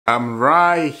I'm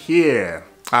right here.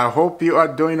 I hope you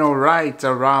are doing alright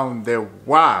around the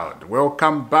world.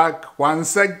 Welcome back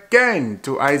once again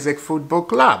to Isaac Football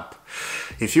Club.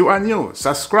 If you are new,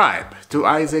 subscribe to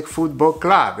Isaac Football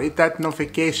Club. Hit that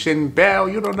notification bell.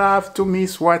 You don't have to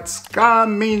miss what's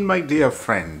coming, my dear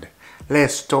friend.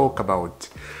 Let's talk about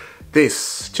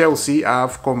this. Chelsea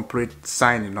have complete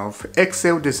signing of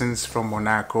I.F.C from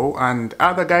Monaco and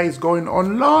other guys going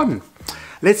on loan.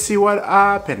 Let's see what's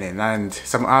happening and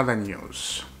some other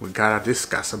news we gotta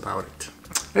discuss about it.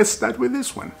 Let's start with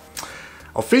this one.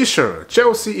 Official,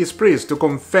 Chelsea is pleased to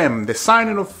confirm the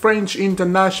signing of French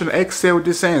international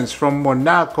I.F.C from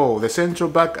Monaco. The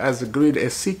central back has agreed a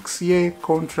 6-year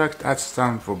contract at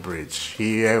Stamford Bridge.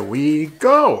 Here we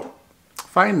go.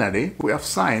 Finally, we have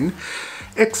signed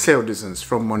I.F.C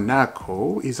from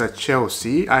Monaco. He's at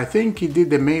Chelsea. I think he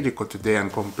did the medical today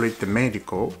and complete the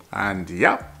medical. And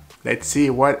yeah, let's see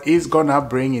what he's gonna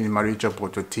bring in Mauricio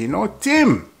Pochettino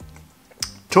team.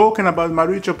 Talking about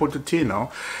Mauricio Pochettino,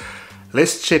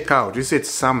 let's check out. This is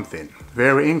something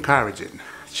very encouraging.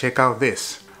 Check out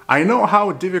this. I know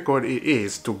how difficult it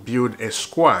is to build a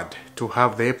squad to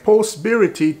have the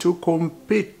possibility to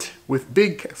compete with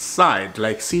big sides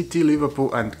like City,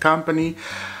 Liverpool and company.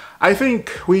 I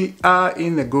think we are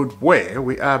in a good way.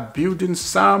 We are building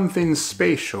something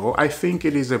special. I think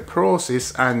it is a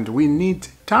process and we need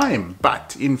time.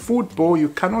 But in football, you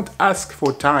cannot ask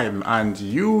for time and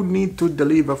you need to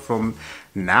deliver from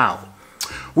now.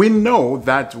 We know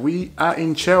that we are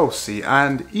in Chelsea,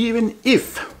 and even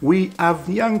if we have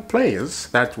young players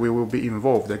that we will be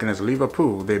involved against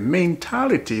Liverpool, the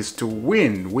mentality is to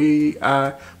win. We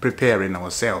are preparing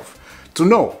ourselves to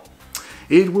know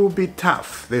it will be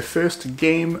tough the first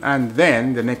game, and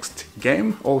then the next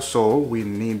game also we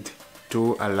need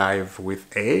to alive with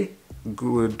a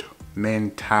good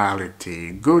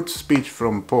mentality. Good speech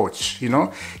from Poch. You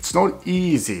know, it's not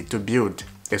easy to build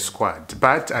a squad,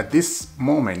 but at this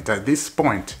moment, at this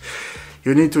point,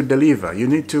 you need to deliver, you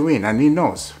need to win, and he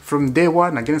knows from day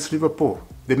one against Liverpool,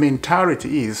 the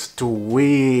mentality is to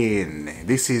win.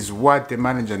 This is what the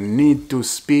manager needs to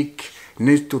speak,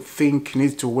 needs to think,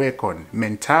 needs to work on.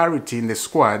 Mentality in the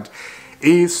squad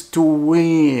is to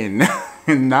win.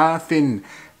 Nothing,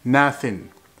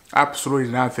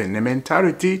 absolutely nothing. The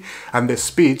mentality and the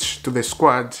speech to the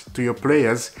squad, to your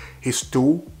players, is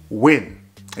to win.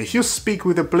 If you speak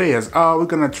with the players, oh, we're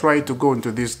gonna try to go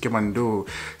into this game and do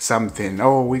something.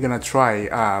 Oh, we're gonna try,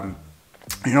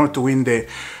 you know, to win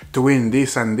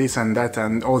this and this and that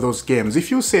and all those games.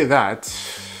 If you say that,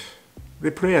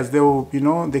 the players, they will, you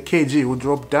know, the KG will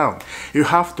drop down. You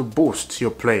have to boost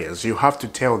your players. You have to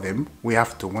tell them we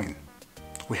have to win.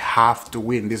 We have to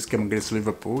win this game against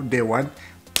Liverpool. Day one,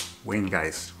 win,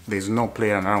 guys. There's no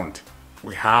player around.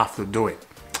 We have to do it.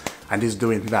 And he's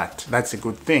doing that. That's a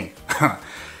good thing.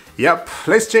 Yep,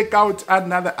 let's check out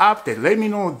another update. Let me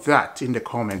know that in the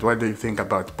comment. What do you think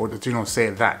about Pochettino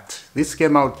saying that? This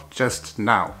came out just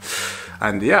now.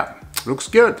 And yeah, looks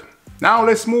good. Now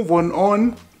let's move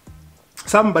on.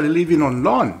 Somebody living on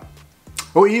loan.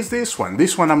 Who is this one?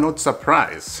 This one I'm not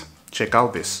surprised. Check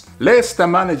out this. Leicester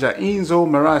manager Enzo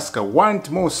Maresca want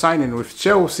more signing with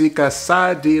Chelsea.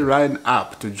 Casadi ran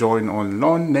up to join on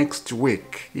loan next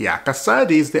week. Yeah,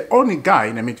 Casadi is the only guy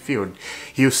in the midfield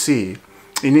you see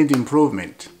he need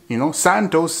improvement. You know,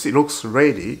 Santos looks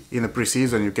ready in the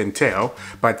preseason, you can tell,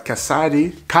 but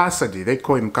Casadi, they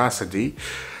call him Casadi.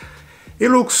 He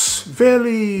looks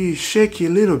very shaky a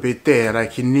little bit there,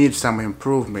 like he needs some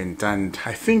improvement. And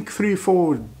I think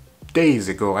 3-4 days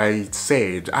ago I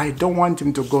said I don't want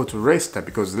him to go to Leicester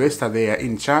because Leicester, they are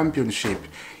in championship.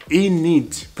 He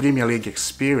needs Premier League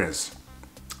experience.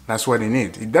 That's what he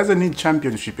needs. He doesn't need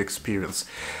championship experience.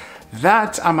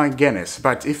 That I'm against.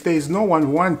 But if there is no one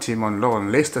who wants him on loan,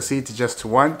 Leicester City just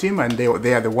want him and they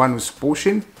are the one who's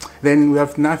pushing, then we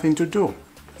have nothing to do.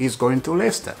 He's going to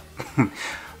Leicester.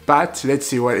 But let's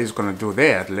see what he's going to do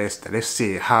there at Leicester. Let's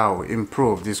see how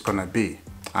improved he's going to be.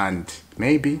 And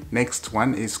maybe next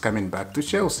one is coming back to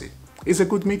Chelsea. He's a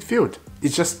good midfield.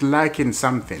 It's just lacking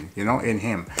something, you know, in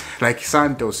him. Like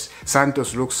Santos.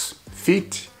 Santos looks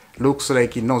fit. Looks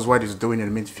like he knows what he's doing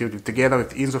in midfield. Together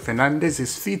with Enzo Fernandez,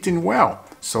 he's fitting well.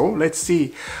 So let's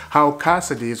see how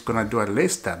Casadi is going to do at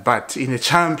Leicester. But in the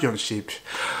championship,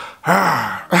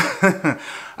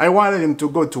 I wanted him to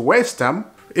go to West Ham,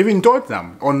 even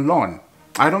Tottenham, on loan.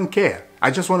 I don't care. I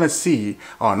just want to see,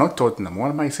 oh, not Tottenham. What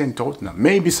am I saying Tottenham?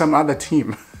 Maybe some other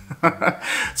team.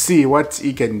 See what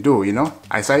he can do, you know.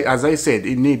 As I said,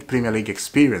 he needs Premier League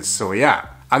experience. So yeah.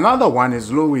 Another one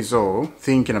is Luis O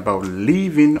thinking about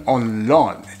leaving on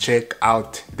loan. Check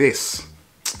out this.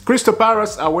 Crystal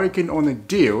Palace are working on a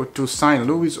deal to sign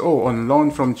Luis O on loan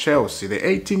from Chelsea. The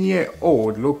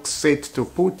 18-year-old looks set to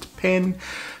put pen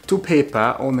to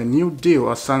paper on a new deal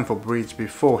at Stamford Bridge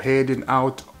before heading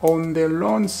out on the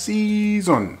loan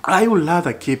season. I would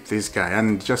rather keep this guy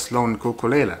and just loan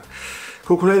Cucurella.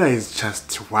 Cucurella is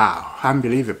just, wow,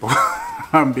 unbelievable.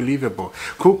 Unbelievable.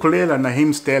 Cucurella and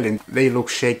Raheem Sterling, they look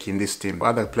shaky in this team.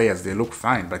 Other players, they look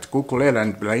fine, but Cucurella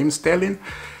and Raheem Sterling,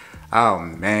 oh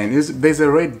man, there's a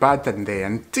red button there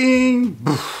and ting,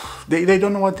 they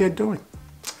don't know what they're doing.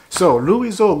 So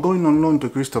Luis O going on loan to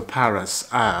Crystal Palace,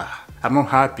 I'm not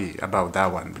happy about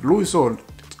that one. Luis O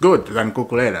good than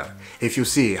Cucurella. If you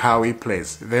see how he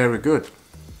plays, very good.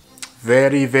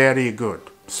 Very, very good.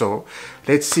 So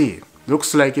let's see.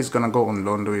 Looks like he's gonna go on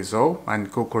loan, Luis O, and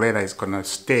Cucurella is gonna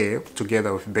stay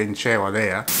together with Ben Chilwell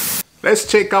there. Let's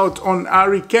check out on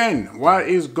Harry Kane. What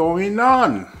is going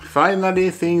on?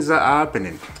 Finally, things are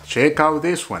happening. Check out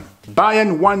this one.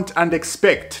 Bayern want and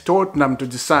expect Tottenham to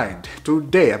decide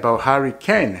today about Harry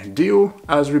Kane. Deal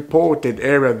as reported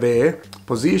earlier there.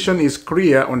 Position is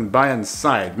clear on Bayern's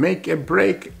side. Make a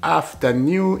break after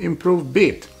new improved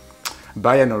bid.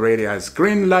 Bayern already has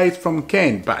green light from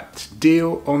Kane, but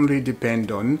deal only depend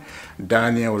on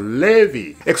Daniel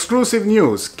Levy. Exclusive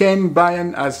news, Kane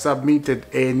Bayern has submitted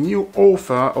a new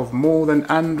offer of more than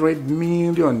 100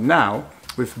 million now,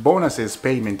 with bonuses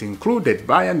payment included.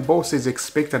 Bayern bosses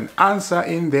expect an answer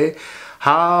in the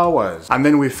hours. And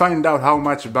then we find out how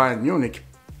much Bayern Munich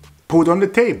put on the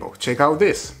table. Check out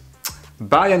this.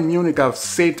 Bayern Munich have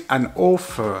set an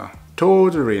offer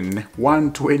totaling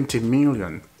 120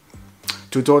 million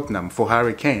to Tottenham for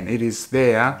Harry Kane. It is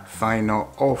their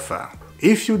final offer.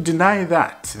 If you deny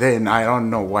that, then I don't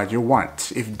know what you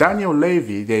want. If Daniel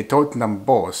Levy, the Tottenham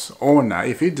boss, owner,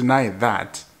 if you deny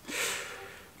that,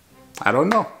 I don't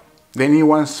know. Then he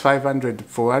wants 500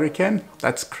 for Harry Kane?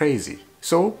 That's crazy.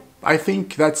 So I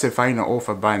think that's a final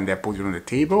offer Bayern they're putting on the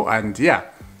table, and yeah,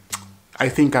 I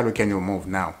think Harry Kane will move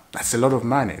now. That's a lot of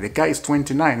money. The guy is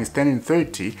 29, he's turning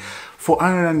 30. For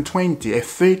 120, a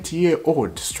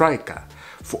 30-year-old striker.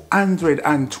 For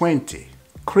 120,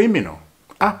 criminal.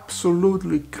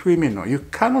 Absolutely criminal. You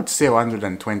cannot say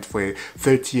 120 for a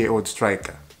 30-year-old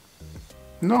striker.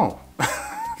 No.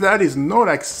 That is not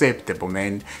acceptable,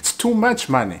 man. It's too much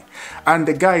money. And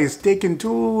the guy is taking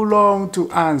too long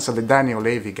to answer, the Daniel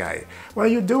Levy guy. What are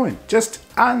you doing? Just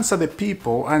answer the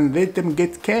people and let them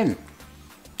get Kane.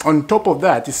 On top of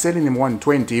that, he's selling him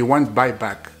 120. He won't buy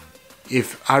back.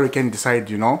 If Harry Kane decide,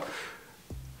 you know,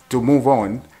 to move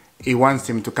on, he wants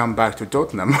him to come back to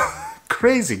Tottenham.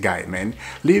 Crazy guy, man.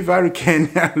 Leave Harry Kane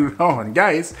alone.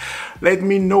 Guys, let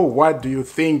me know what do you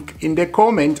think in the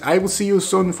comment. I will see you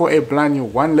soon for a brand new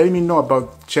one. Let me know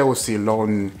about Chelsea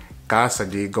loan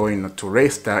Cassidy going to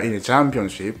Leicester in the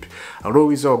Championship.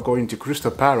 Luis O going to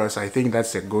Crystal Palace. I think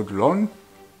that's a good loan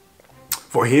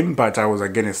for him, but I was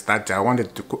against that. I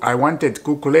wanted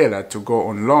Cucurella to go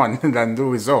on loan than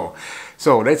Luis O.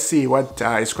 So let's see what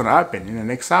is going to happen in the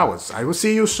next hours. I will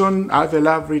see you soon. Have a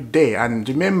lovely day, and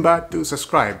remember to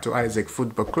subscribe to Isaac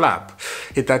Football Club.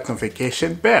 Hit that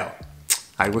notification bell.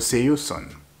 I will see you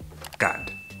soon.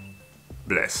 God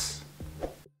bless.